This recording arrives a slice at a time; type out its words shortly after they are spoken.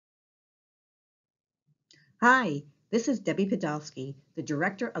Hi, this is Debbie Podolsky, the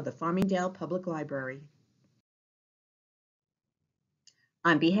Director of the Farmingdale Public Library.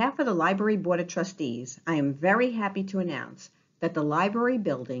 On behalf of the Library Board of Trustees, I am very happy to announce that the library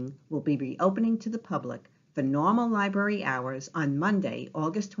building will be reopening to the public for normal library hours on Monday,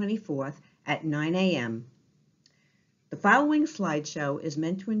 August 24th at 9 a.m. The following slideshow is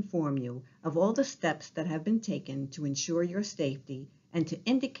meant to inform you of all the steps that have been taken to ensure your safety and to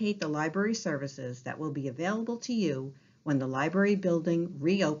indicate the library services that will be available to you when the library building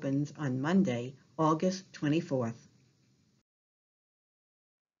reopens on Monday, August 24th.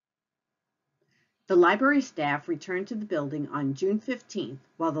 The library staff returned to the building on June 15th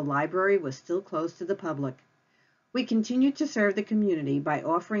while the library was still closed to the public. We continued to serve the community by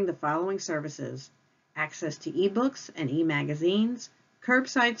offering the following services: access to ebooks and e-magazines,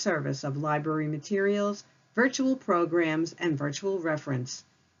 curbside service of library materials, virtual programs, and virtual reference.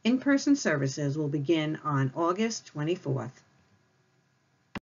 In-person services will begin on August 24th.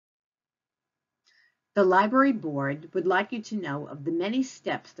 The Library Board would like you to know of the many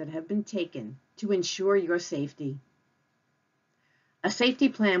steps that have been taken to ensure your safety. A safety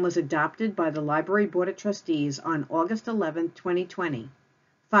plan was adopted by the Library Board of Trustees on August 11, 2020,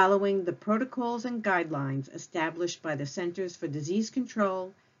 following the protocols and guidelines established by the Centers for Disease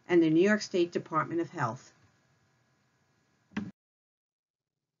Control and the New York State Department of Health.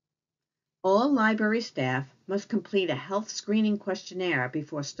 All library staff must complete a health screening questionnaire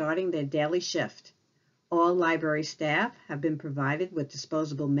before starting their daily shift. All library staff have been provided with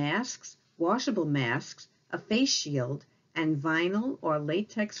disposable masks, washable masks, a face shield, and vinyl or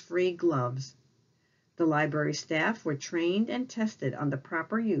latex-free gloves. The library staff were trained and tested on the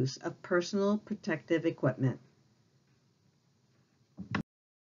proper use of personal protective equipment.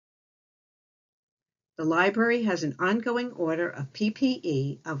 The library has an ongoing order of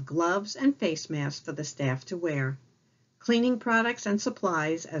PPE of gloves and face masks for the staff to wear. Cleaning products and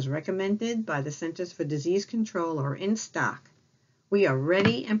supplies as recommended by the Centers for Disease Control are in stock. We are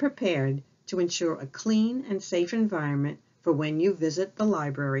ready and prepared to ensure a clean and safe environment for when you visit the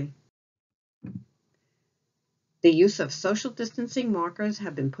library. The use of social distancing markers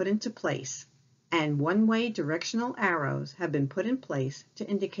have been put into place, and one-way directional arrows have been put in place to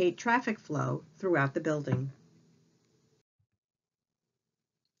indicate traffic flow throughout the building.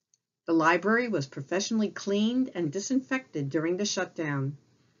 The library was professionally cleaned and disinfected during the shutdown.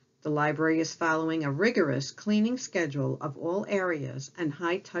 The library is following a rigorous cleaning schedule of all areas and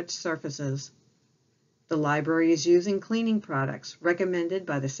high-touch surfaces. The library is using cleaning products recommended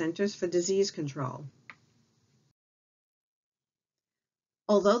by the Centers for Disease Control.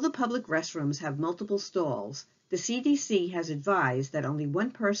 Although the public restrooms have multiple stalls, the CDC has advised that only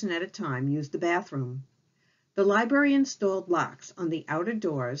one person at a time use the bathroom. The library installed locks on the outer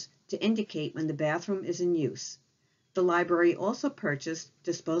doors to indicate when the bathroom is in use. The library also purchased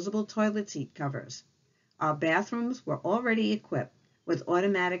disposable toilet seat covers. Our bathrooms were already equipped with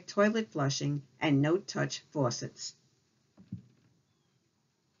automatic toilet flushing and no-touch faucets.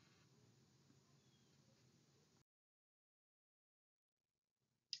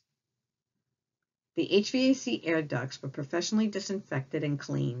 The HVAC air ducts were professionally disinfected and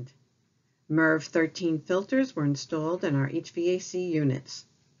cleaned. MERV 13 filters were installed in our HVAC units.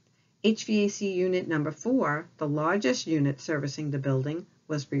 HVAC unit number 4, the largest unit servicing the building,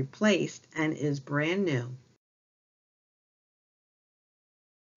 was replaced and is brand new.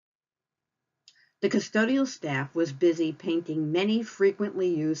 The custodial staff was busy painting many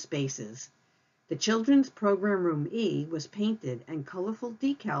frequently used spaces. The Children's Program Room E was painted and colorful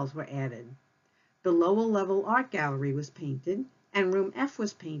decals were added. The lower level art gallery was painted, and Room F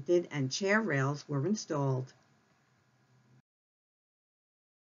was painted and chair rails were installed.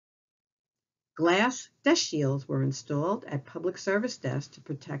 Glass desk shields were installed at public service desks to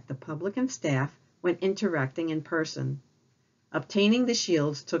protect the public and staff when interacting in person. Obtaining the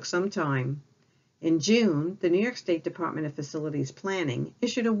shields took some time. In June, the New York State Department of Facilities Planning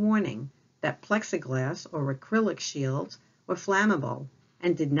issued a warning that plexiglass or acrylic shields were flammable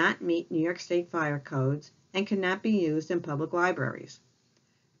and did not meet New York State fire codes and could not be used in public libraries.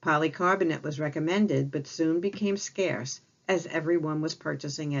 Polycarbonate was recommended but soon became scarce as everyone was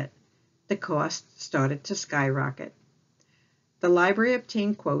purchasing it. The cost started to skyrocket. The library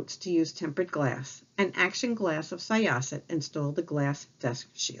obtained quotes to use tempered glass, and Action Glass of Syosset installed the glass desk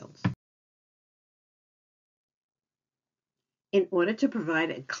shields. In order to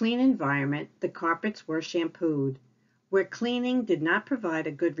provide a clean environment, the carpets were shampooed. Where cleaning did not provide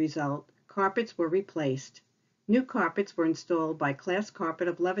a good result, carpets were replaced. New carpets were installed by Class Carpet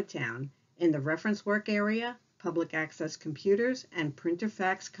of Levittown in the reference work area, public access computers, and printer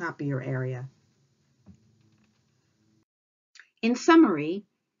fax copier area. In summary,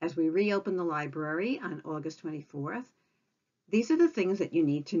 as we reopen the library on August 24th, these are the things that you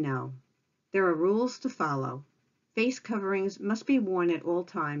need to know. There are rules to follow. Face coverings must be worn at all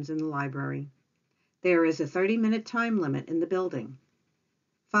times in the library. There is a 30-minute time limit in the building.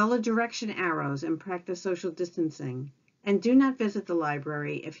 Follow direction arrows and practice social distancing. And do not visit the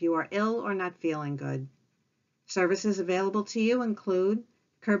library if you are ill or not feeling good. Services available to you include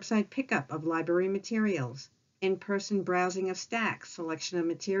curbside pickup of library materials, in-person browsing of stacks, selection of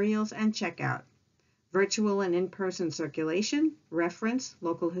materials, and checkout, virtual and in-person circulation, reference,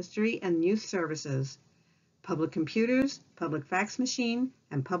 local history, and youth services, public computers, public fax machine,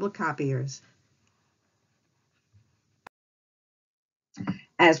 and public copiers.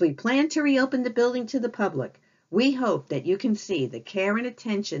 As we plan to reopen the building to the public, we hope that you can see the care and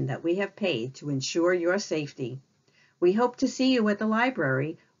attention that we have paid to ensure your safety. We hope to see you at the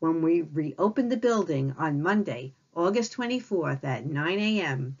library when we reopen the building on Monday, August 24th at 9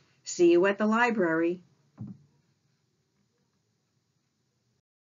 a.m. See you at the library.